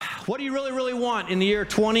What do you really, really want in the year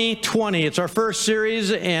 2020? It's our first series,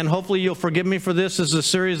 and hopefully you'll forgive me for this. This is a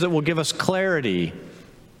series that will give us clarity.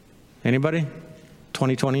 Anybody?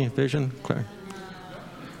 2020 vision? Clarity?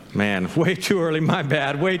 Man, way too early. My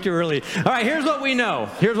bad. Way too early. All right, here's what we know.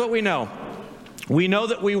 We know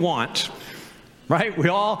that we want. Right? We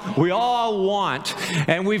all want.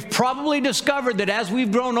 And we've probably discovered that as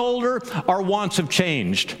we've grown older, our wants have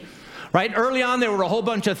changed. Right? Early on, there were a whole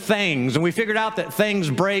bunch of things, and we figured out that things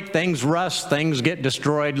break, things rust, things get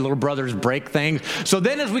destroyed, little brothers break things. So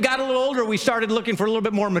then as we got a little older, we started looking for a little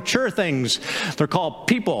bit more mature things. They're called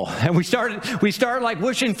people. And we started like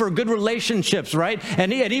wishing for good relationships, right?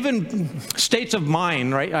 And even states of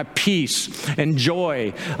mind, right? Peace and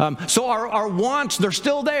joy. So our wants, they're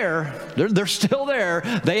still there. They're still there.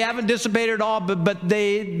 They haven't dissipated at all, but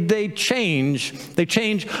they change. They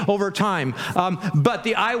change over time. But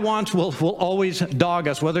the I wants will always dog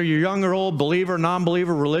us, whether you're young or old, believer,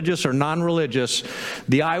 non-believer, religious or non-religious.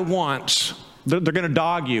 The I wants, they're going to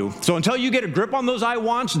dog you. So until you get a grip on those I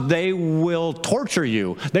wants, they will torture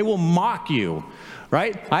you. They will mock you.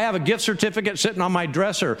 Right? I have a gift certificate sitting on my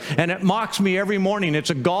dresser, and it mocks me every morning. It's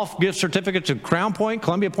a golf gift certificate to Crown Point,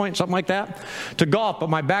 Columbia Point, something like that, to golf, but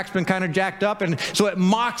my back's been kind of jacked up, and so it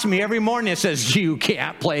mocks me every morning. It says, you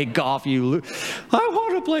can't play golf, I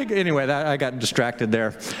want to play. Anyway, I got distracted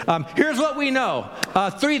there. Here's what we know.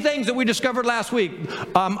 3 things that we discovered last week.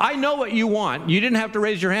 I know what you want. You didn't have to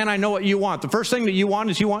raise your hand. I know what you want. The first thing that you want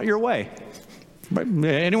is you want your way.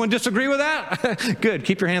 Anyone disagree with that? Good.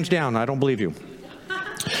 Keep your hands down. I don't believe you.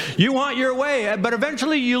 You want your way, but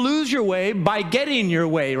eventually you lose your way by getting your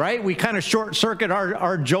way, right? We kind of short circuit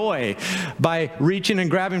our joy by reaching and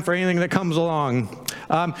grabbing for anything that comes along.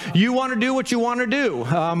 You want to do what you want to do,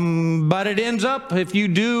 but it ends up, if you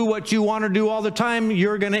do what you want to do all the time,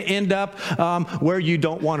 you're going to end up where you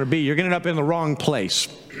don't want to be. You're going to end up in the wrong place.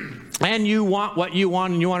 And you want what you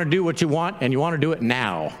want, and you want to do what you want, and you want to do it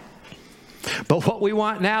now. But what we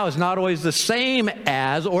want now is not always the same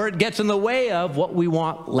as, or it gets in the way of, what we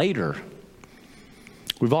want later.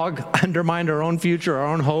 We've all undermined our own future, our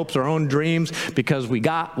own hopes, our own dreams, because we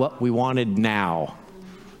got what we wanted now.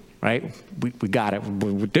 Right? We got it.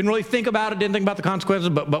 We didn't really think about it, didn't think about the consequences,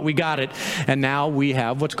 but we got it. And now we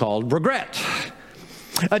have what's called regret.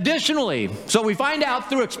 Additionally, so we find out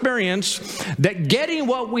through experience that getting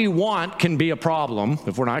what we want can be a problem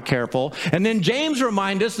if we're not careful. And then James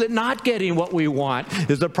reminds us that not getting what we want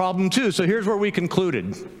is a problem too. So here's where we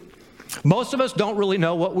concluded. Most of us don't really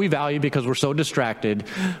know what we value because we're so distracted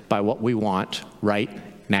by what we want right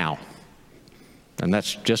now. And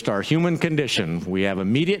that's just our human condition. We have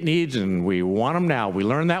immediate needs and we want them now. We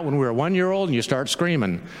learned that when we were 1 year old and you start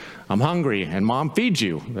screaming, I'm hungry, and mom feeds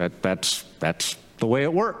you. That's the way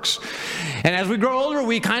it works. And as we grow older,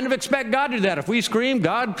 we kind of expect God to do that. If we scream,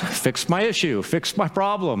 God, fix my issue, fix my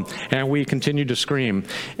problem. And we continue to scream.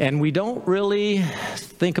 And we don't really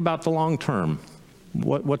think about the long term.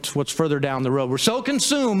 What's further down the road? We're so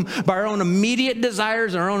consumed by our own immediate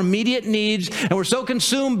desires and our own immediate needs, and we're so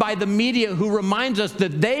consumed by the media who reminds us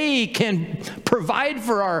that they can provide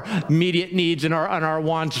for our immediate needs and our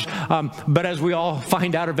wants. But as we all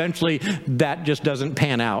find out eventually, that just doesn't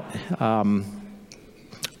pan out.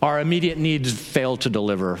 Our immediate needs fail to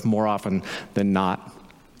deliver more often than not.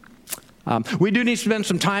 We do need to spend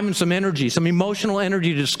some time and some energy, some emotional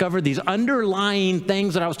energy to discover these underlying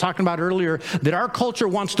things that I was talking about earlier that our culture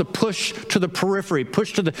wants to push to the periphery,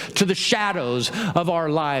 push to the shadows of our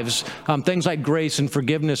lives. Things like grace and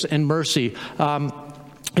forgiveness and mercy.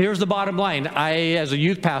 Here's the bottom line. As a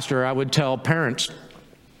youth pastor, I would tell parents,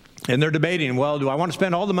 and they're debating, well, do I want to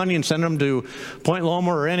spend all the money and send them to Point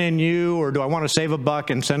Loma or NNU, or do I want to save a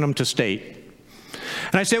buck and send them to state?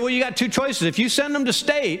 And I say, well, you got 2 choices. If you send them to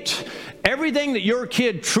state, everything that your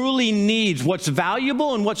kid truly needs, what's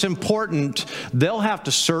valuable and what's important, they'll have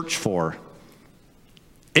to search for.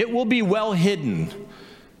 It will be well hidden,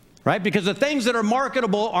 right? Because the things that are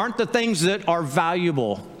marketable aren't the things that are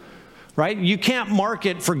valuable. Right? You can't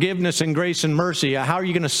market forgiveness and grace and mercy. How are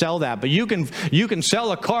you going to sell that? But you can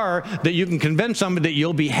sell a car that you can convince somebody that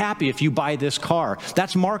you'll be happy if you buy this car.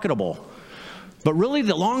 That's marketable. But really,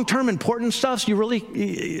 the long-term important stuff,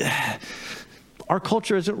 our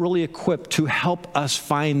culture isn't really equipped to help us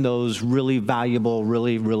find those really valuable,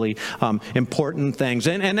 really important things.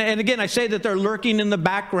 And again, I say that they're lurking in the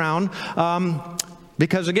background.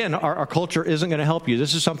 Because again, our culture isn't going to help you.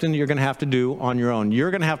 This is something that you're going to have to do on your own. You're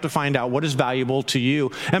going to have to find out what is valuable to you.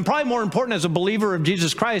 And probably more important, as a believer of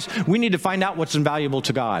Jesus Christ, we need to find out what's invaluable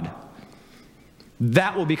to God.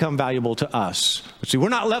 that will become valuable to us. See, we're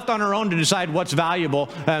not left on our own to decide what's valuable,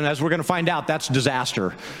 and as we're going to find out, that's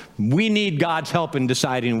disaster. We need God's help in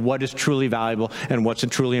deciding what is truly valuable and what's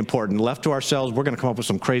truly important. Left to ourselves, we're going to come up with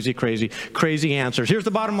some crazy, crazy, crazy answers. Here's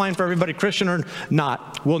the bottom line for everybody, Christian or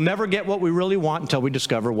not. We'll never get what we really want until we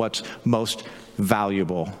discover what's most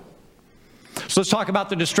valuable. So let's talk about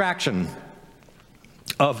the distraction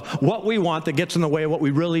of what we want that gets in the way of what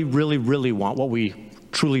we really, really, really want, what we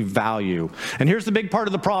truly value. And here's the big part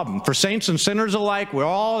of the problem. For saints and sinners alike, we're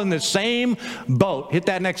all in the same boat. Hit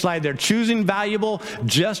that next slide there. Choosing valuable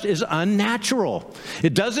just is unnatural.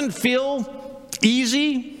 It doesn't feel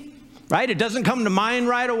easy, right? It doesn't come to mind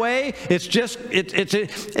right away. It's just,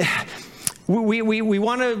 we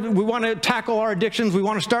want to tackle our addictions. We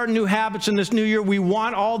want to start new habits in this new year. We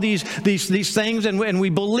want all these things, and we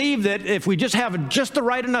believe that if we just have just the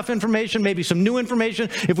right enough information, maybe some new information,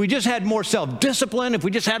 if we just had more self-discipline, if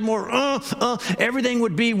we just had more, everything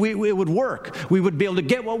would be, it would work. We would be able to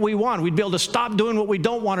get what we want. We'd be able to stop doing what we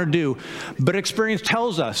don't want to do. But experience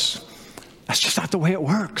tells us that's just not the way it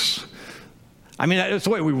works. I mean, it's the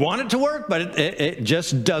way we want it to work, but it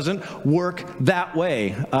just doesn't work that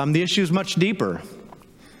way. The issue is much deeper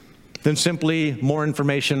than simply more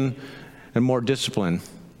information and more discipline.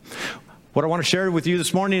 What I want to share with you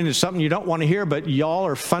this morning is something you don't want to hear, but y'all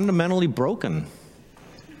are fundamentally broken.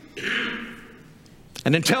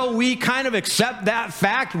 And until we kind of accept that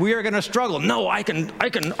fact, we are going to struggle. No, I can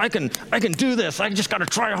do this. I just got to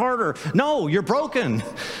try harder. No, you're broken.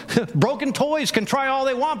 Broken toys can try all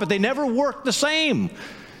they want, but they never work the same.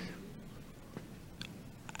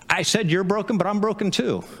 I said you're broken, but I'm broken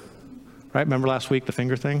too. Right? Remember last week, the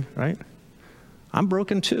finger thing, right? I'm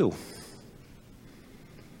broken too.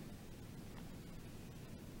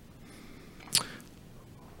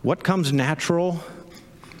 What comes natural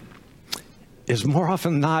is more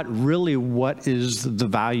often not really what is the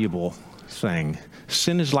valuable thing.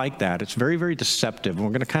 Sin is like that. It's very, very deceptive. And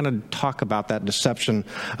we're going to kind of talk about that deception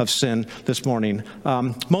of sin this morning.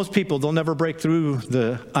 Most people, they'll never break through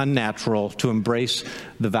the unnatural to embrace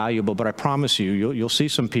the valuable. But I promise you, you'll see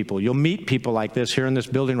some people. You'll meet people like this here in this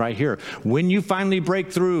building right here. When you finally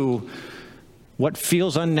break through what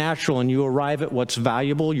feels unnatural and you arrive at what's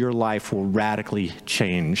valuable, your life will radically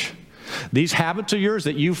change. These habits of yours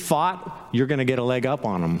that you fought, you're going to get a leg up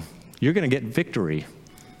on them. You're going to get victory.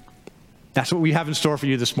 That's what we have in store for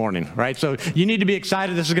you this morning, right? So you need to be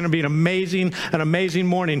excited. This is going to be an amazing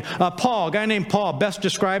morning. Paul, a guy named Paul, best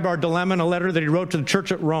described our dilemma in a letter that he wrote to the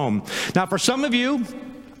church at Rome. Now, for some of you,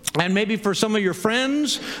 and maybe for some of your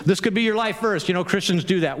friends, this could be your life verse. You know, Christians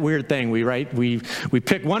do that weird thing. We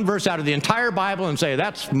pick one verse out of the entire Bible and say,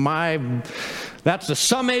 that's the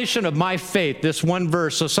summation of my faith, this one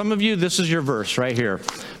verse. So some of you, this is your verse right here.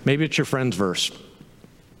 Maybe it's your friend's verse.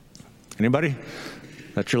 Anybody?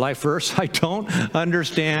 That's your life verse? I don't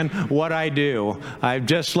understand what I do. I'm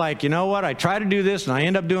just like, you know what? I try to do this and I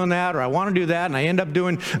end up doing that, or I want to do that and I end up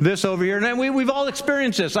doing this over here. And we've all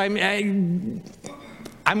experienced this.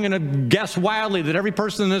 I'm going to guess wildly that every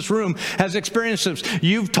person in this room has experienced this.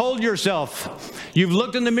 You've told yourself, you've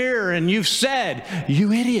looked in the mirror and you've said,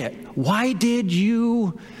 you idiot, why did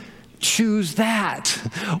you choose that?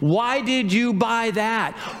 Why did you buy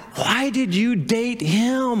that? Why did you date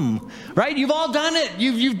him? Right? You've all done it.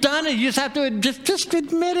 You've done it. You just have to just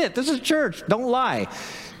admit it. This is church. Don't lie.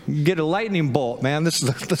 You get a lightning bolt, man. This is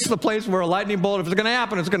the place where a lightning bolt, if it's going to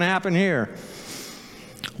happen, it's going to happen here.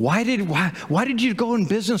 Why did you go in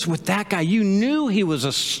business with that guy? You knew he was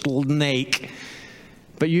a snake,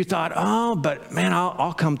 but you thought, oh, but man,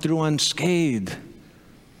 I'll come through unscathed.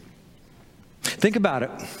 Think about it.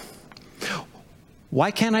 Why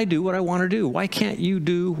can't I do what I want to do? Why can't you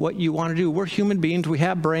do what you want to do? We're human beings. We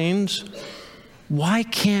have brains. Why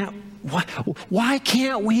can't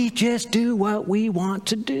we just do what we want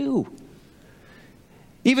to do?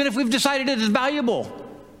 Even if we've decided it is valuable.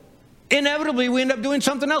 Inevitably, we end up doing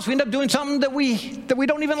something else. We end up doing something that we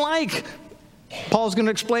don't even like. Paul's going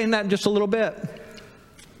to explain that in just a little bit.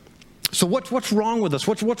 So what's wrong with us?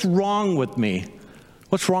 What's wrong with me?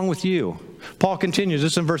 What's wrong with you? Paul continues,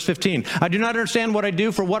 this in verse 15. I do not understand what I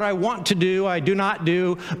do, for what I want to do, I do not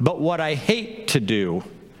do, but what I hate to do.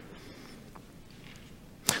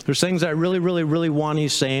 There's things I really, really, really want,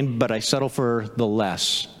 he's saying, but I settle for the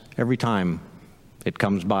less every time it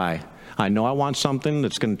comes by. I know I want something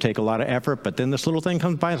that's going to take a lot of effort, but then this little thing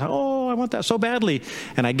comes by and I say, oh, I want that so badly.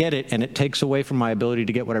 And I get it, and it takes away from my ability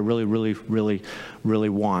to get what I really, really, really, really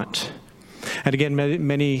want. And again,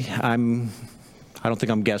 many I don't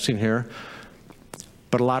think I'm guessing here,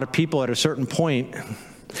 but a lot of people at a certain point,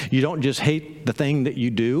 you don't just hate the thing that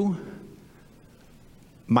you do,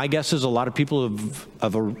 my guess is a lot of people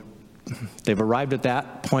they've arrived at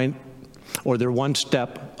that point, or they're one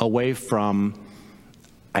step away from,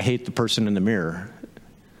 I hate the person in the mirror.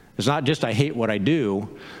 It's not just I hate what I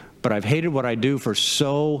do, but I've hated what I do for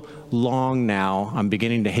so long now, I'm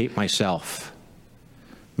beginning to hate myself.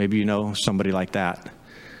 Maybe you know somebody like that.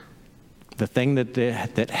 The thing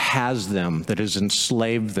that has them, that has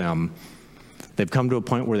enslaved them, they've come to a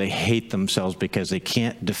point where they hate themselves because they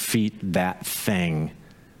can't defeat that thing,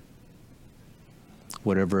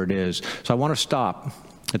 whatever it is. So I want to stop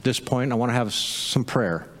at this point. I want to have some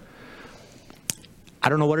prayer. I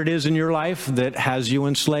don't know what it is in your life that has you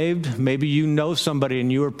enslaved. Maybe you know somebody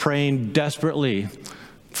and you are praying desperately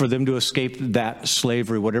for them to escape that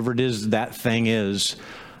slavery, whatever it is that thing is.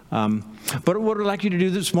 But what I'd like you to do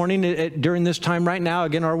this morning, during this time right now,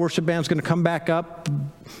 again, our worship band's going to come back up.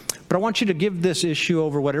 But I want you to give this issue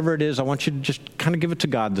over, whatever it is, I want you to just kind of give it to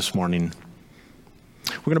God this morning.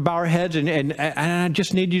 We're going to bow our heads, and I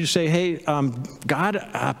just need you to say, hey, God,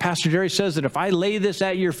 Pastor Jerry says that if I lay this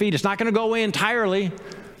at your feet, it's not going to go away entirely.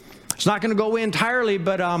 It's not going to go away entirely,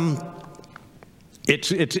 but I'm getting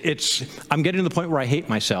to the point where I hate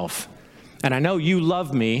myself. And I know you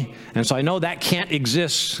love me, and so I know that can't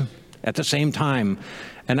exist at the same time.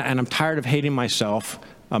 And I'm tired of hating myself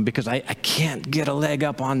because I can't get a leg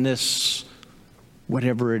up on this,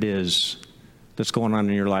 whatever it is that's going on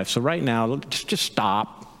in your life. So right now, just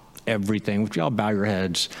stop everything. Would you all bow your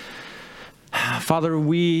heads? Father,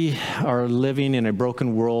 we are living in a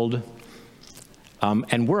broken world,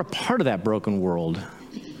 and we're a part of that broken world.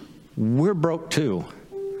 We're broke too.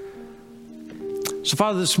 So,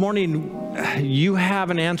 Father, this morning, you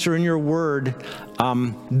have an answer in your word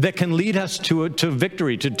that can lead us to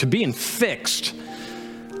victory, to being fixed.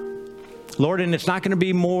 Lord, and it's not going to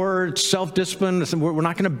be more self-discipline. We're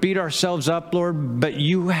not going to beat ourselves up, Lord, but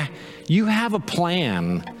you have a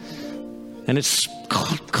plan. And it's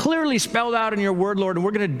clearly spelled out in your word, Lord, and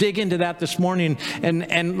we're going to dig into that this morning.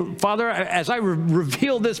 And Father, as I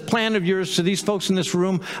reveal this plan of yours to these folks in this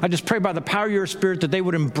room, I just pray by the power of your Spirit that they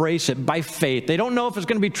would embrace it by faith. They don't know if it's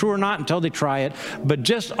going to be true or not until they try it, but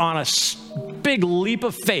just on a big leap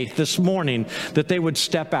of faith this morning, that they would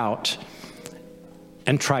step out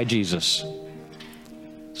and try Jesus.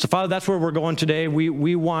 So, Father, that's where we're going today.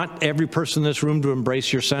 We want every person in this room to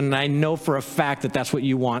embrace your Son, and I know for a fact that that's what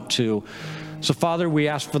you want to. So, Father, we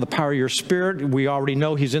ask for the power of your Spirit. We already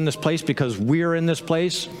know he's in this place because we're in this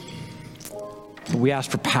place. We ask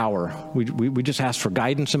for power. We just ask for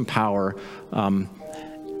guidance and power and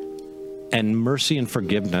mercy and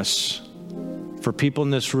forgiveness for people in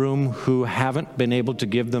this room who haven't been able to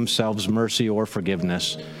give themselves mercy or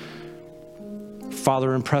forgiveness.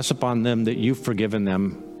 Father, impress upon them that you've forgiven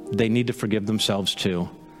them. They need to forgive themselves too.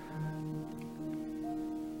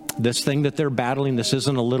 This thing that they're battling, this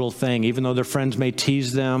isn't a little thing. Even though their friends may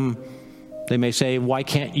tease them, they may say, why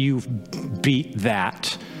can't you beat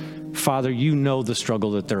that? Father, you know the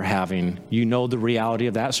struggle that they're having. You know the reality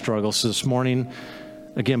of that struggle. So this morning,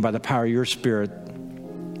 again, by the power of your Spirit,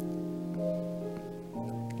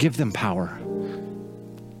 give them power.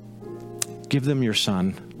 Give them your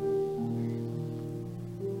Son.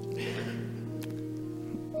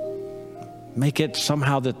 Make it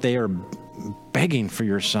somehow that they are begging for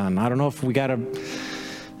your Son. I don't know if they've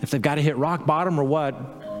got to hit rock bottom or what,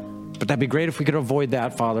 but that'd be great if we could avoid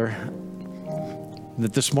that, Father.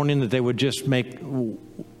 That this morning that they would just make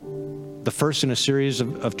the first in a series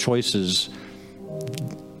of choices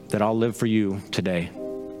that I'll live for you today.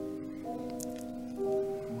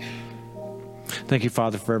 Thank you,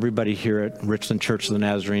 Father, for everybody here at Richland Church of the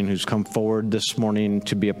Nazarene who's come forward this morning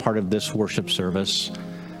to be a part of this worship service.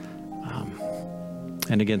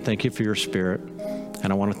 And again, thank you for your Spirit.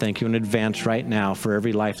 And I want to thank you in advance right now for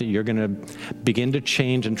every life that you're going to begin to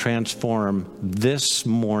change and transform this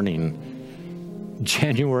morning,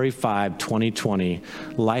 January 5, 2020.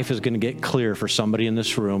 Life is going to get clear for somebody in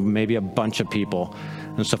this room, maybe a bunch of people.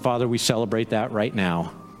 And so, Father, we celebrate that right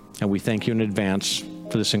now. And we thank you in advance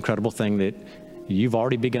for this incredible thing that you've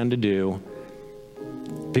already begun to do,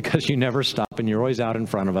 because you never stop and you're always out in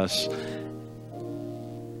front of us.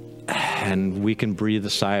 And we can breathe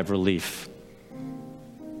a sigh of relief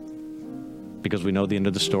because we know the end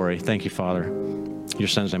of the story. Thank you, Father. In your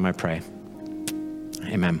Son's name I pray.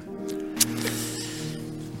 Amen.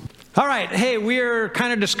 All right. Hey, we're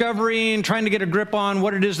kind of discovering, trying to get a grip on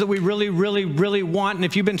what it is that we really, really, really want. And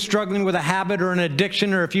if you've been struggling with a habit or an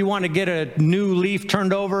addiction, or if you want to get a new leaf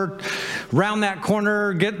turned over, round that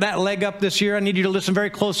corner, get that leg up this year, I need you to listen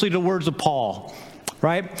very closely to the words of Paul,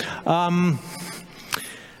 right?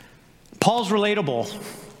 Paul's relatable.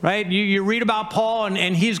 right? You read about Paul,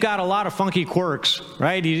 and he's got a lot of funky quirks,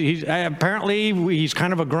 right? Apparently he's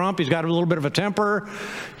kind of a grump. He's got a little bit of a temper.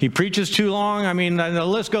 He preaches too long. I mean, the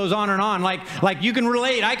list goes on and on. Like you can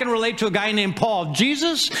relate. I can relate to a guy named Paul.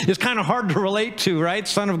 Jesus is kind of hard to relate to, right?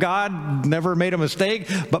 Son of God, never made a mistake.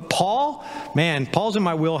 But Paul, man, Paul's in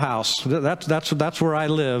my wheelhouse. That's where I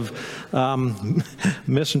live.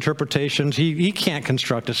 Misinterpretations. He can't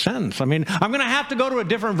construct a sentence. I mean, I'm going to have to go to a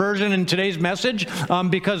different version in today's message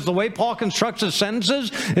because the way Paul constructs his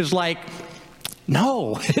sentences is like,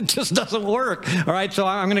 no, it just doesn't work. All right, so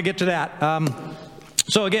I'm going to get to that.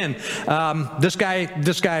 So again, this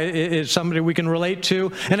guy is somebody we can relate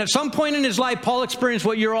to. And at some point in his life, Paul experienced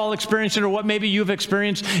what you're all experiencing, or what maybe you've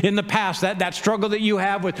experienced in the past, that struggle that you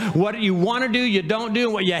have with what you want to do, you don't do,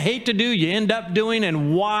 and what you hate to do, you end up doing,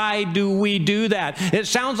 and why do we do that? It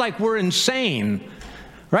sounds like we're insane.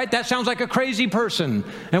 Right? That sounds like a crazy person.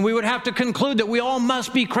 And we would have to conclude that we all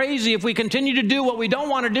must be crazy if we continue to do what we don't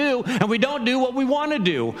want to do and we don't do what we want to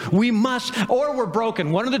do. We must, or we're broken,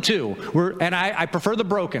 one of the two. I prefer the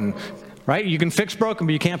broken. Right? You can fix broken,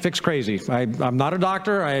 but you can't fix crazy. I'm not a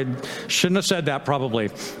doctor. I shouldn't have said that probably.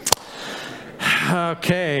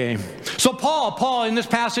 Okay. So Paul, in this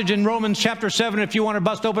passage in Romans chapter 7, if you want to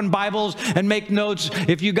bust open Bibles and make notes,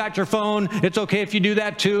 if you got your phone, it's okay if you do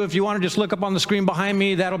that too. If you want to just look up on the screen behind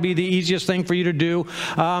me, that'll be the easiest thing for you to do.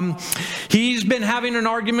 He's been having an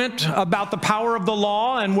argument about the power of the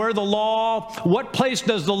law and what place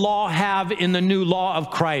does the law have in the new law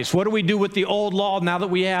of Christ? What do we do with the old law now that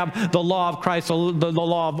we have the law of Christ, the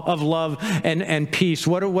law of love and peace?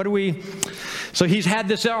 What do we... So he's had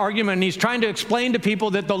this argument, and he's trying to explain to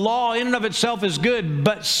people that the law in and of itself is good,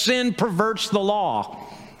 but sin perverts the law,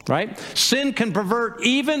 right? Sin can pervert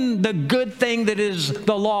even the good thing that is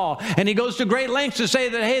the law. And he goes to great lengths to say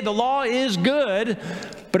that, hey, the law is good,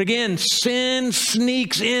 but again, sin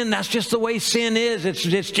sneaks in. That's just the way sin is. It's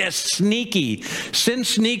just sneaky. Sin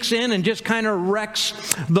sneaks in and just kind of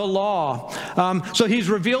wrecks the law. So he's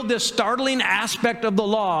revealed this startling aspect of the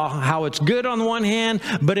law, how it's good on the one hand,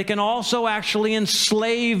 but it can also actually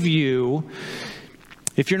enslave you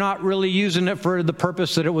if you're not really using it for the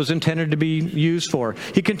purpose that it was intended to be used for.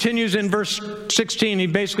 He continues in verse 16. He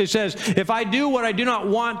basically says, if I do what I do not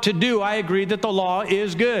want to do, I agree that the law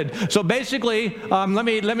is good. So basically, let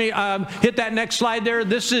me hit that next slide there.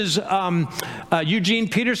 This is Eugene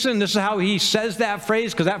Peterson. This is how he says that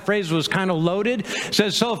phrase, because that phrase was kind of loaded. It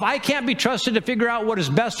says, so if I can't be trusted to figure out what is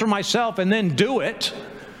best for myself and then do it,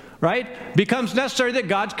 right, becomes necessary that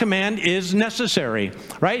God's command is necessary,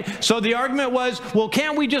 right? So the argument was, well,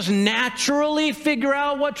 can't we just naturally figure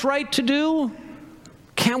out what's right to do?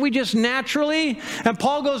 Can't we just naturally? And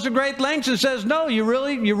Paul goes to great lengths and says, no, you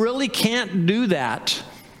really can't do that.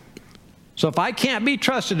 So if I can't be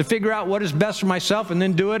trusted to figure out what is best for myself and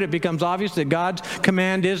then do it, it becomes obvious that God's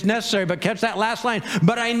command is necessary. But catch that last line,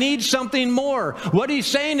 but I need something more. What he's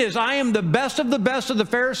saying is, I am the best of the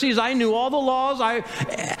Pharisees. I knew all the laws.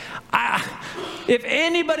 If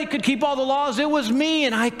anybody could keep all the laws, it was me,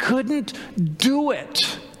 and I couldn't do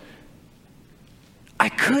it. I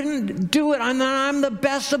couldn't do it. I'm the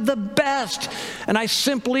best of the best. And I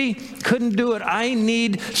simply couldn't do it. I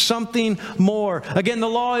need something more. Again, the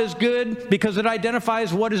law is good because it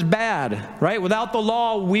identifies what is bad, right? Without the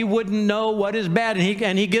law, we wouldn't know what is bad.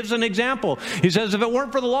 And he gives an example. He says, if it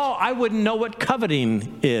weren't for the law, I wouldn't know what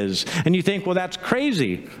coveting is. And you think, well, that's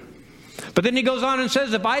crazy. But then he goes on and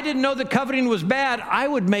says, if I didn't know that coveting was bad, I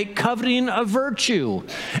would make coveting a virtue.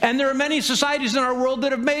 And there are many societies in our world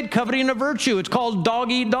that have made coveting a virtue. It's called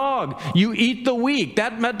dog eat dog. You eat the weak.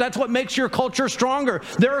 That's what makes your culture stronger.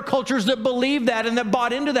 There are cultures that believe that and that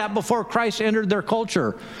bought into that before Christ entered their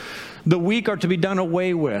culture. The weak are to be done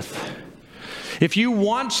away with. If you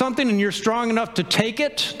want something and you're strong enough to take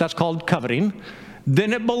it, that's called coveting,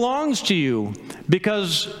 then it belongs to you,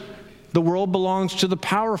 because the world belongs to the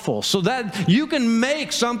powerful. So that you can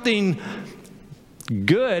make something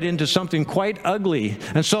good into something quite ugly.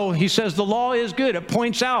 And so he says the law is good. It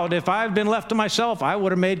points out, if I've been left to myself, I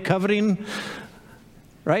would have made coveting,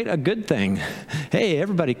 right, a good thing. Hey,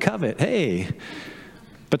 everybody covet. Hey.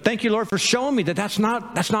 But thank you, Lord, for showing me that that's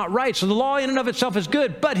not right. So the law in and of itself is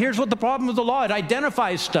good. But here's what the problem with the law. It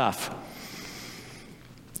identifies stuff.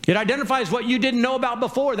 It identifies what you didn't know about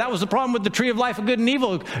before. That was the problem with the tree of life of good and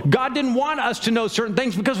evil. God didn't want us to know certain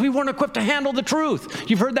things because we weren't equipped to handle the truth.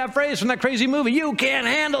 You've heard that phrase from that crazy movie. You can't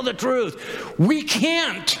handle the truth. We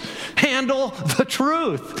can't handle the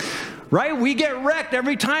truth. Right? We get wrecked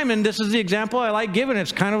every time. And this is the example I like giving.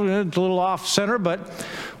 It's a little off center, but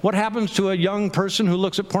what happens to a young person who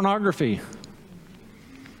looks at pornography?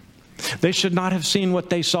 They should not have seen what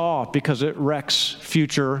they saw because it wrecks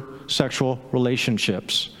future sexual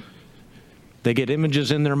relationships. They get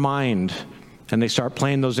images in their mind, and they start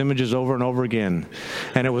playing those images over and over again.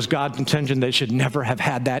 And it was God's intention they should never have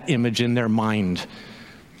had that image in their mind.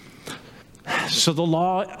 So the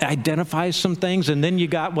law identifies some things, and then you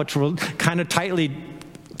got what's kind of tightly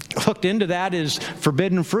hooked into that is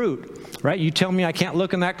forbidden fruit, right? You tell me I can't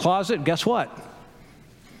look in that closet, guess what?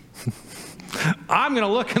 I'm going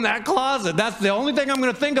to look in that closet. That's the only thing I'm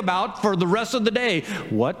going to think about for the rest of the day.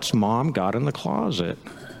 What's Mom got in the closet?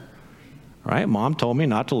 Right? Mom told me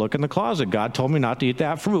not to look in the closet. God told me not to eat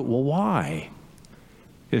that fruit. Well, why?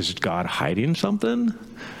 Is God hiding something?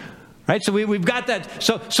 Right? So we've got that.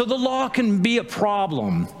 So the law can be a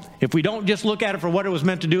problem if we don't just look at it for what it was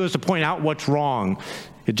meant to do, is to point out what's wrong.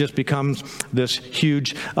 It just becomes this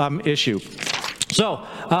huge issue. So,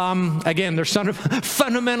 again, there's something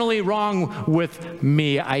fundamentally wrong with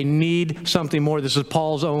me. I need something more. This is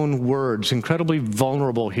Paul's own words, incredibly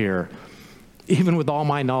vulnerable here. Even with all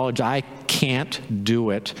my knowledge, I can't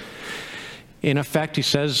do it. In effect, he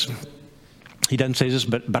says, he doesn't say this,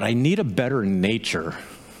 but I need a better nature.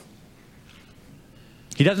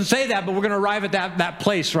 He doesn't say that, but we're going to arrive at that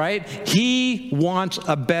place, right? He wants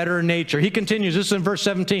a better nature. He continues, this is in verse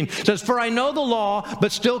 17. It says, for I know the law,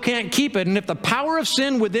 but still can't keep it. And if the power of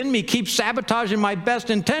sin within me keeps sabotaging my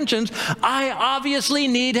best intentions, I obviously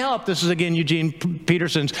need help. This is, again, Eugene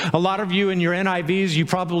Peterson's. A lot of you in your NIVs, you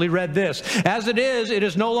probably read this. As it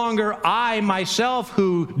is no longer I myself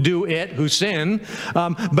who do it, who sin,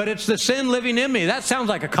 but it's the sin living in me. That sounds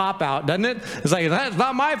like a cop-out, doesn't it? It's like, that's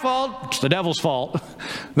not my fault. It's the devil's fault.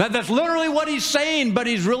 That's literally what he's saying, but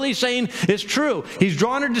he's really saying it's true. He's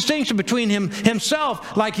drawn a distinction between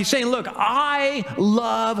himself, like he's saying, look, I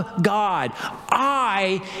love God.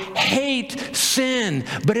 I hate sin.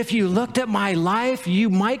 But if you looked at my life, you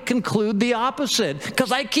might conclude the opposite,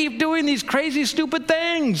 because I keep doing these crazy, stupid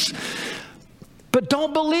things. But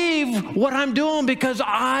don't believe what I'm doing, because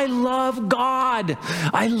I love God.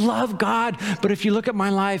 I love God. But if you look at my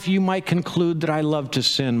life, you might conclude that I love to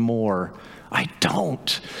sin more. I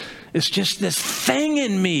don't. It's just this thing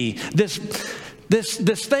in me, this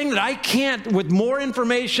thing that I can't, with more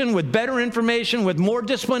information, with better information, with more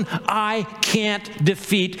discipline, I can't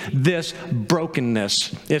defeat this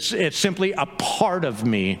brokenness. It's simply a part of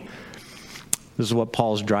me. This is what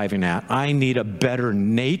Paul's driving at. I need a better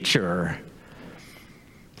nature.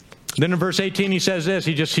 Then in verse 18 he says this,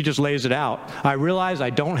 he just lays it out. I realize I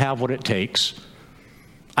don't have what it takes.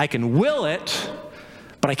 I can will it,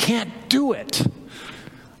 but I can't do it.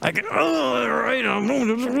 I can,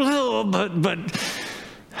 but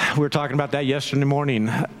we were talking about that yesterday morning.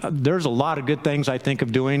 There's a lot of good things I think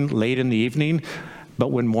of doing late in the evening,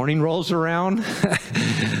 but when morning rolls around,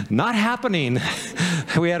 not happening.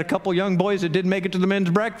 We had a couple young boys that didn't make it to the men's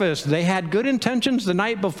breakfast. They had good intentions the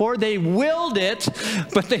night before. They willed it,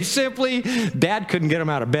 but Dad couldn't get them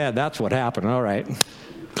out of bed. That's what happened. All right.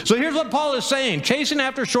 So here's what Paul is saying. Chasing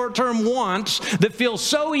after short-term wants that feel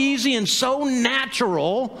so easy and so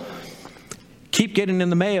natural keep getting in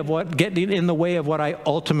the way of what I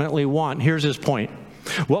ultimately want. Here's his point.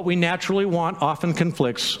 What we naturally want often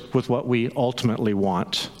conflicts with what we ultimately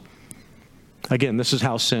want. Again, this is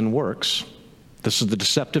how sin works. This is the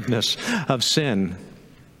deceptiveness of sin.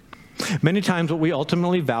 Many times what we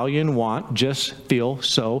ultimately value and want just feel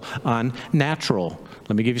so unnatural.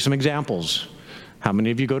 Let me give you some examples. How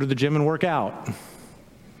many of you go to the gym and work out?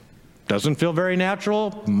 Doesn't feel very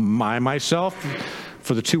natural. Myself,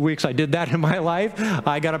 for the 2 weeks I did that in my life,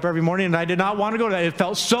 I got up every morning and I did not want to go to that. It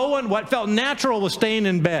felt what felt natural was staying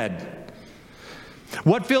in bed.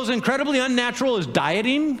 What feels incredibly unnatural is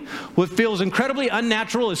dieting. What feels incredibly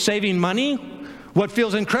unnatural is saving money. What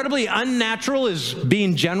feels incredibly unnatural is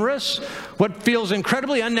being generous. What feels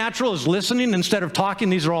incredibly unnatural is listening instead of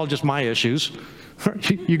talking. These are all just my issues.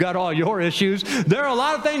 You got all your issues. There are a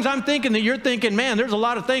lot of things I'm thinking that you're thinking, man, there's a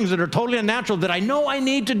lot of things that are totally unnatural that I know I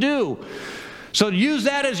need to do. So use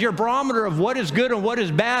that as your barometer of what is good and what is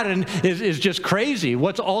bad and is just crazy.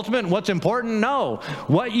 What's ultimate and what's important? No.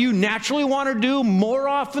 What you naturally want to do more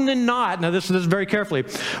often than not, now this is very carefully,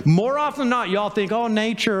 more often than not, y'all think, oh,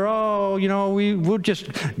 nature, we'll just,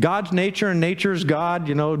 God's nature and nature's God,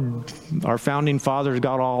 our founding fathers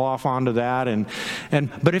got all off onto that.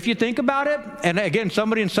 But if you think about it, and again,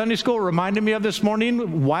 somebody in Sunday school reminded me of this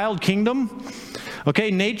morning, Wild Kingdom. Okay,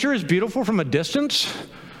 nature is beautiful from a distance.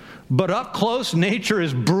 But up close, nature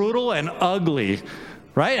is brutal and ugly.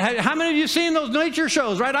 Right? How many of you seen those nature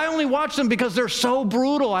shows, right? I only watch them because they're so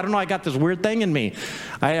brutal. I don't know, I got this weird thing in me.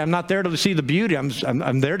 I'm not there to see the beauty.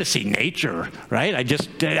 I'm there to see nature, right? I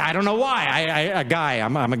don't know why.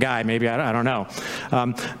 I'm a guy, maybe, I don't know.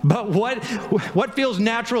 But what feels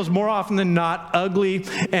natural is more often than not ugly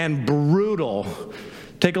and brutal.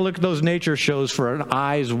 Take a look at those nature shows for an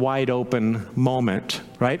eyes wide open moment,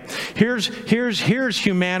 right? Here's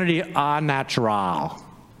humanity au natural.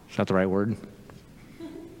 Is that the right word?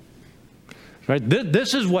 Right?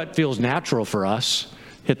 This is what feels natural for us.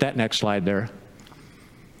 Hit that next slide there.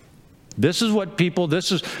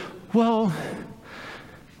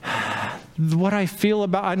 What I feel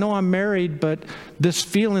about, I know I'm married, but this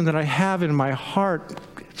feeling that I have in my heart,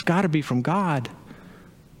 it's got to be from God.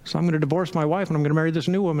 So I'm going to divorce my wife and I'm going to marry this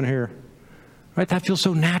new woman here. Right? That feels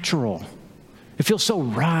so natural. It feels so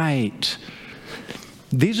right.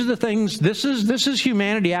 These are the things, this is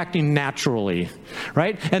humanity acting naturally,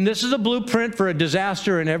 right? And this is a blueprint for a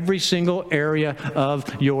disaster in every single area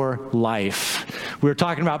of your life. We were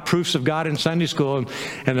talking about proofs of God in Sunday school,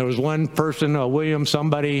 and there was one person, William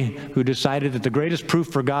somebody, who decided that the greatest proof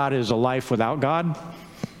for God is a life without God.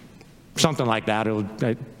 Something like that.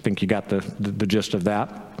 I think you got the gist of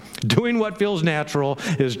that. Doing what feels natural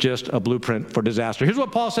is just a blueprint for disaster. Here's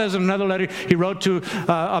what Paul says in another letter he wrote to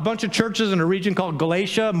a bunch of churches in a region called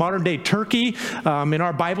Galatia, modern-day Turkey. In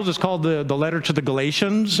our Bibles, it's called the letter to the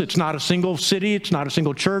Galatians. It's not a single city. It's not a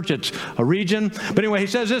single church. It's a region. But anyway, he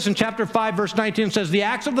says this in chapter 5, verse 19. It says, the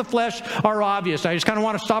acts of the flesh are obvious. I just kind of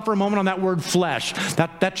want to stop for a moment on that word flesh.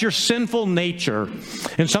 That's your sinful nature.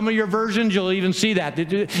 In some of your versions, you'll even see that.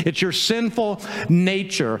 It's your sinful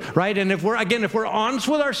nature, right? And if we're honest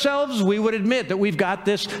with ourselves, we would admit that we've got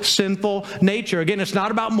this sinful nature. Again, it's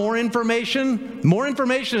not about more information. More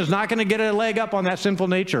information is not going to get a leg up on that sinful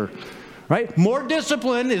nature, right? More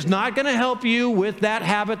discipline is not going to help you with that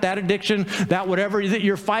habit, that addiction, that whatever that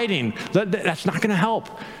you're fighting. That's not going to help.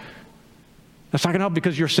 That's not going to help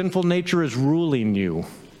because your sinful nature is ruling you.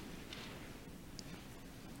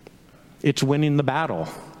 It's winning the battle.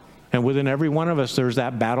 And within every one of us, there's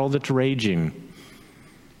that battle that's raging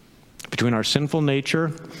between our sinful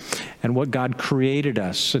nature and what God created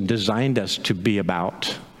us and designed us to be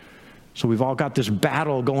about. So we've all got this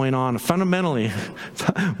battle going on. Fundamentally,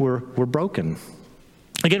 we're broken.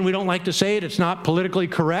 Again, we don't like to say it. It's not politically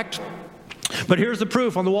correct. But here's the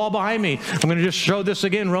proof on the wall behind me. I'm going to just show this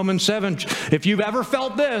again, Romans 7. If you've ever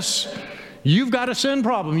felt this, you've got a sin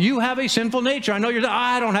problem. You have a sinful nature. I know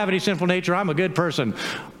I don't have any sinful nature. I'm a good person.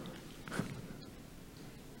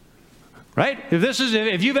 Right?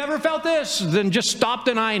 If you've ever felt this, then just stop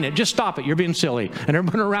denying it. Just stop it. You're being silly. And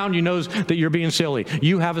everyone around you knows that you're being silly.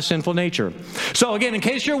 You have a sinful nature. So again, in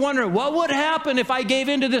case you're wondering, what would happen if I gave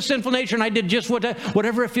into this sinful nature and I did just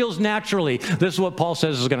whatever it feels naturally? This is what Paul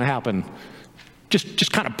says is going to happen.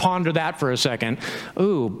 Just kind of ponder that for a second.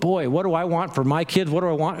 Ooh, boy, what do I want for my kids? What do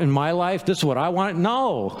I want in my life? This is what I want.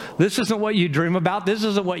 No, this isn't what you dream about. This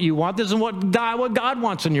isn't what you want. This isn't what God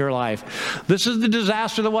wants in your life. This is the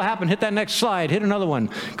disaster that will happen. Hit that next slide. Hit another one,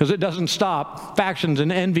 because it doesn't stop. Factions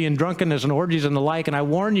and envy and drunkenness and orgies and the like. And I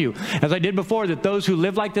warn you, as I did before, that those who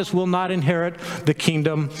live like this will not inherit the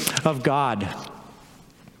kingdom of God.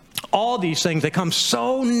 All these things, they come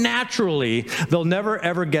so naturally, they'll never,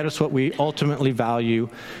 ever get us what we ultimately value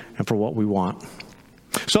and for what we want.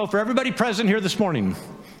 So for everybody present here this morning,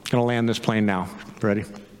 I'm going to land this plane now. Ready?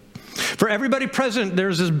 For everybody present,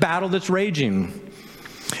 there's this battle that's raging.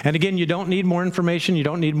 And again, you don't need more information. You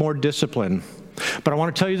don't need more discipline. But I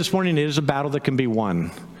want to tell you this morning, it is a battle that can be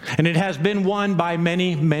won. And it has been won by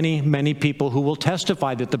many, many, many people who will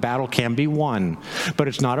testify that the battle can be won. But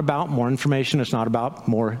it's not about more information. It's not about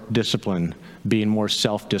more discipline, being more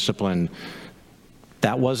self-disciplined.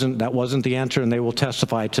 That wasn't the answer, and they will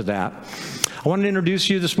testify to that. I want to introduce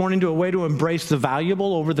you this morning to a way to embrace the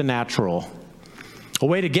valuable over the natural. A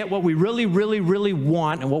way to get what we really, really, really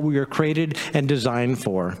want and what we are created and designed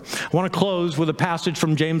for. I want to close with a passage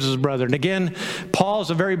from James's brother. And again, Paul is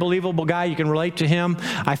a very believable guy. You can relate to him.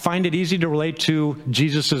 I find it easy to relate to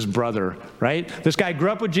Jesus's brother, right? This guy grew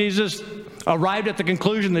up with Jesus, arrived at the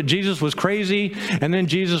conclusion that Jesus was crazy, and then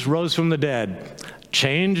Jesus rose from the dead.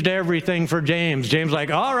 Changed everything for James. James like,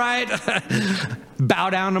 all right, bow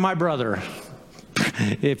down to my brother.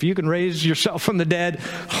 If you can raise yourself from the dead,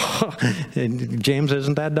 and James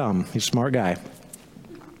isn't that dumb. He's a smart guy.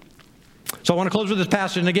 So I want to close with this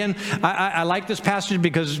passage. And again, I like this passage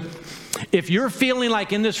because if you're feeling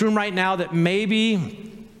like in this room right now that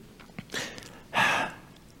maybe,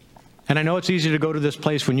 and I know it's easy to go to this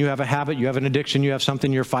place when you have a habit, you have an addiction, you have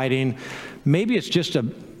something you're fighting. Maybe it's just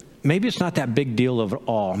maybe it's not that big deal of it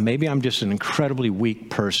all. Maybe I'm just an incredibly weak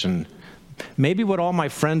person. Maybe what all my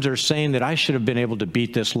friends are saying that I should have been able to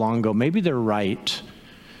beat this long ago, maybe they're right.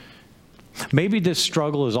 Maybe this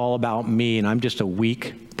struggle is all about me and I'm just a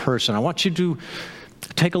weak person. I want you to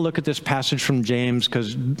take a look at this passage from James,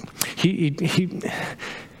 because he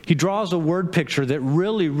draws a word picture that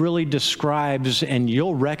really, really describes, and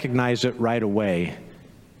you'll recognize it right away,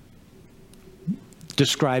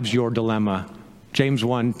 describes your dilemma. James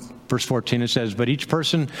 1, verse 14, it says, "But each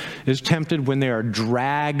person is tempted when they are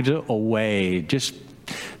dragged away." Just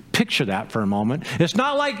picture that for a moment. It's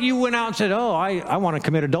not like you went out and said, "Oh, I want to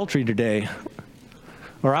commit adultery today."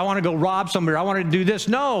 Or I want to go rob somebody, or I want to do this.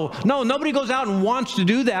 No, nobody goes out and wants to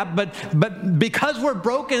do that, but because we're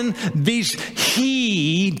broken,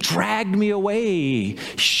 he dragged me away.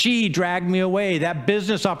 She dragged me away. That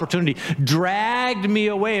business opportunity dragged me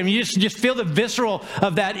away. And you just feel the visceral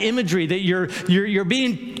of that imagery that you're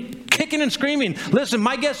being kicking and screaming. Listen,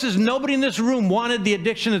 my guess is nobody in this room wanted the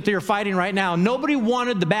addiction that you're fighting right now. Nobody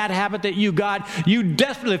wanted the bad habit that you got. You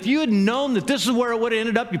desperately, if you had known that this is where it would have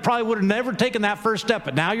ended up, you probably would have never taken that first step.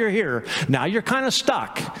 But now you're here. Now you're kind of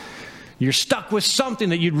stuck. You're stuck with something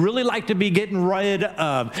that you'd really like to be getting rid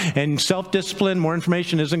of. And self-discipline, more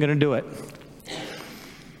information isn't going to do it.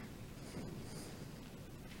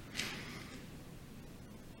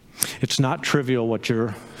 It's not trivial what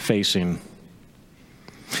you're facing.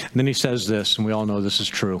 And then he says this, and we all know this is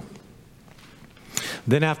true.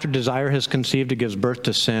 "Then after desire has conceived, it gives birth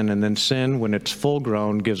to sin, and then sin, when it's full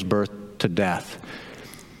grown, gives birth to death."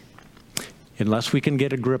 Unless we can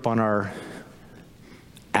get a grip on our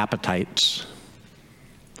appetites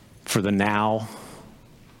for the now,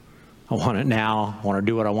 I want it now, I want to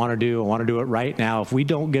do what I want to do, I want to do it right now. If we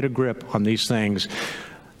don't get a grip on these things,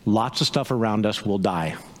 lots of stuff around us will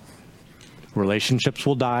die. Relationships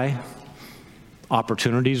will die.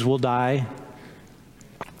 Opportunities will die.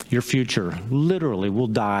 Your future literally will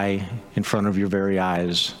die in front of your very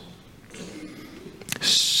eyes.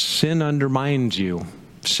 Sin undermines you.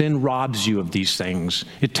 Sin robs you of these things.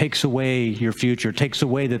 It takes away your future. It takes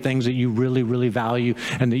away the things that you really, really value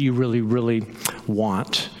and that you really, really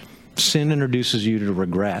want. Sin introduces you to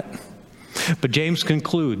regret. But James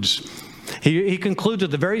concludes. He concludes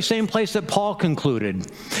at the very same place that Paul concluded,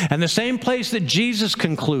 and the same place that Jesus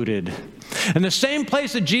concluded, and the same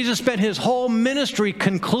place that Jesus spent his whole ministry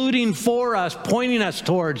concluding for us, pointing us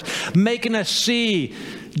towards, making us see.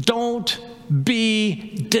 Don't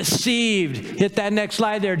be deceived. Hit that next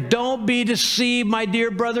slide there. Don't be deceived, my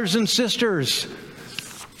dear brothers and sisters.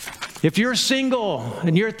 If you're single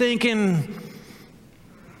and you're thinking,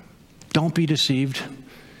 don't be deceived.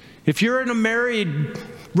 If you're in a married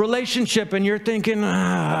relationship and you're thinking,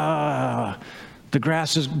 the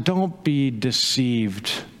grass is, don't be deceived.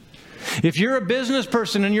 If you're a business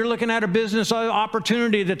person and you're looking at a business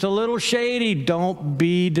opportunity that's a little shady, don't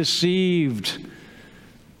be deceived.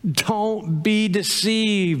 Don't be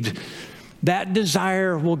deceived. That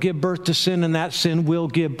desire will give birth to sin, and that sin will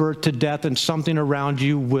give birth to death, and something around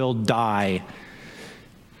you will die.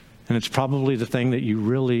 And it's probably the thing that you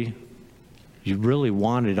really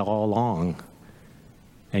wanted all along.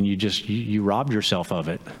 And you robbed yourself of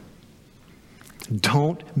it.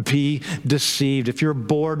 Don't be deceived. If you're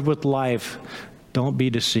bored with life, don't be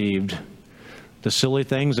deceived. The silly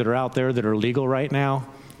things that are out there that are legal right now,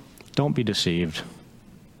 don't be deceived.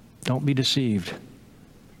 Don't be deceived.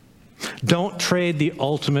 Don't trade the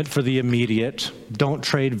ultimate for the immediate. Don't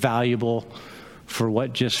trade valuable for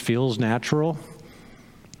what just feels natural.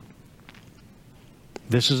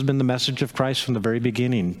 This has been the message of Christ from the very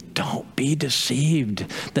beginning. Don't be deceived.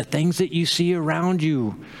 The things that you see around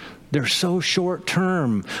you, they're so short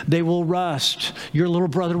term. They will rust. Your little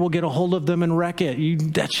brother will get a hold of them and wreck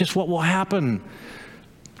it. That's just what will happen.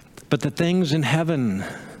 But the things in heaven,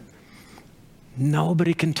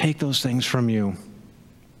 nobody can take those things from you.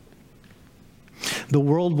 The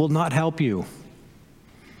world will not help you.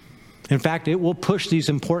 In fact, it will push these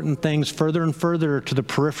important things further and further to the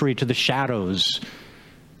periphery, to the shadows.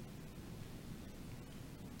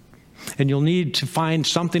 And you'll need to find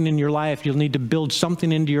something in your life. You'll need to build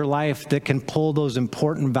something into your life that can pull those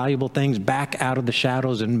important, valuable things back out of the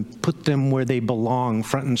shadows and put them where they belong,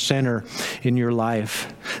 front and center in your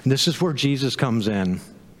life. And this is where Jesus comes in.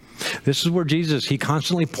 This is where he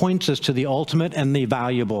constantly points us to the ultimate and the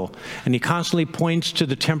valuable. And he constantly points to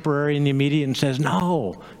the temporary and the immediate and says,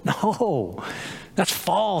 no, that's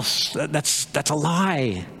false. That's a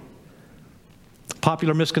lie.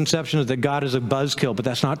 Popular misconception is that God is a buzzkill, but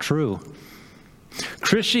that's not true.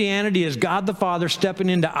 Christianity is God the Father stepping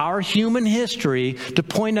into our human history to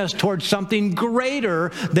point us towards something greater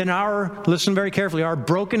than our, listen very carefully, our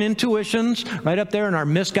broken intuitions, right up there, and our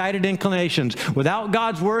misguided inclinations. Without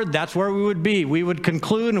God's word, that's where we would be. We would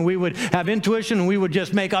conclude and we would have intuition and we would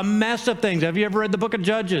just make a mess of things. Have you ever read the book of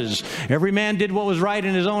Judges? Every man did what was right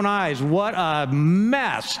in his own eyes. What a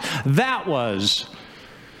mess that was.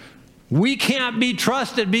 We can't be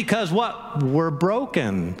trusted because what? We're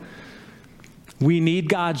broken. We need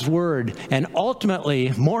God's word. And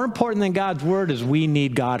ultimately, more important than God's word is we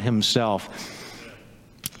need God himself.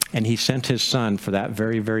 And he sent his son for that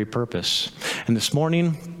very, very purpose. And this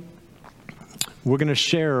morning, we're going to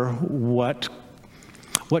share what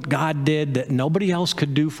God did that nobody else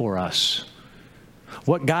could do for us.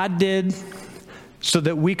 What God did so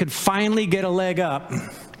that we could finally get a leg up,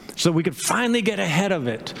 so that we could finally get ahead of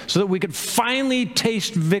it, so that we could finally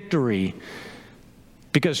taste victory.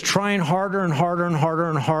 Because trying harder and harder and harder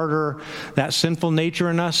and harder, that sinful nature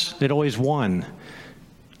in us, it always won.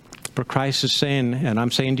 But Christ is saying, and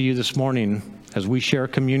I'm saying to you this morning, as we share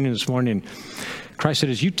communion this morning, Christ said,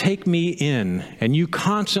 as you take me in and you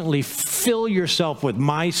constantly fill yourself with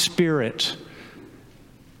my spirit,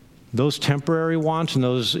 those temporary wants and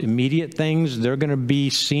those immediate things, they're going to be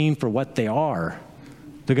seen for what they are.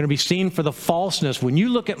 They're going to be seen for the falseness. When you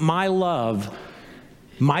look at my love,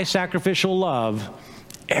 my sacrificial love,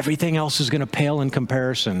 everything else is going to pale in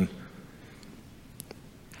comparison.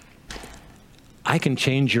 I can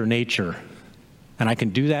change your nature, and I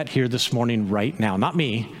can do that here this morning right now. Not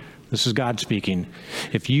me. This is God speaking.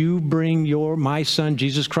 If you bring my son,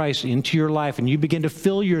 Jesus Christ, into your life and you begin to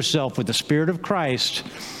fill yourself with the Spirit of Christ,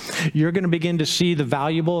 you're going to begin to see the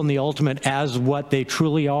valuable and the ultimate as what they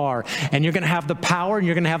truly are. And you're going to have the power and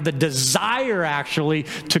you're going to have the desire, actually,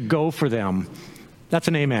 to go for them. That's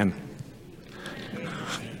an amen.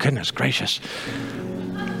 Goodness gracious.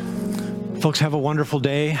 Folks, have a wonderful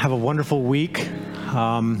day. Have a wonderful week.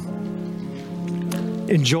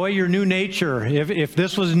 Enjoy your new nature. If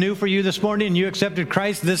this was new for you this morning and you accepted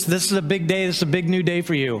Christ, this is a big day. This is a big new day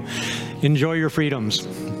for you. Enjoy your freedoms.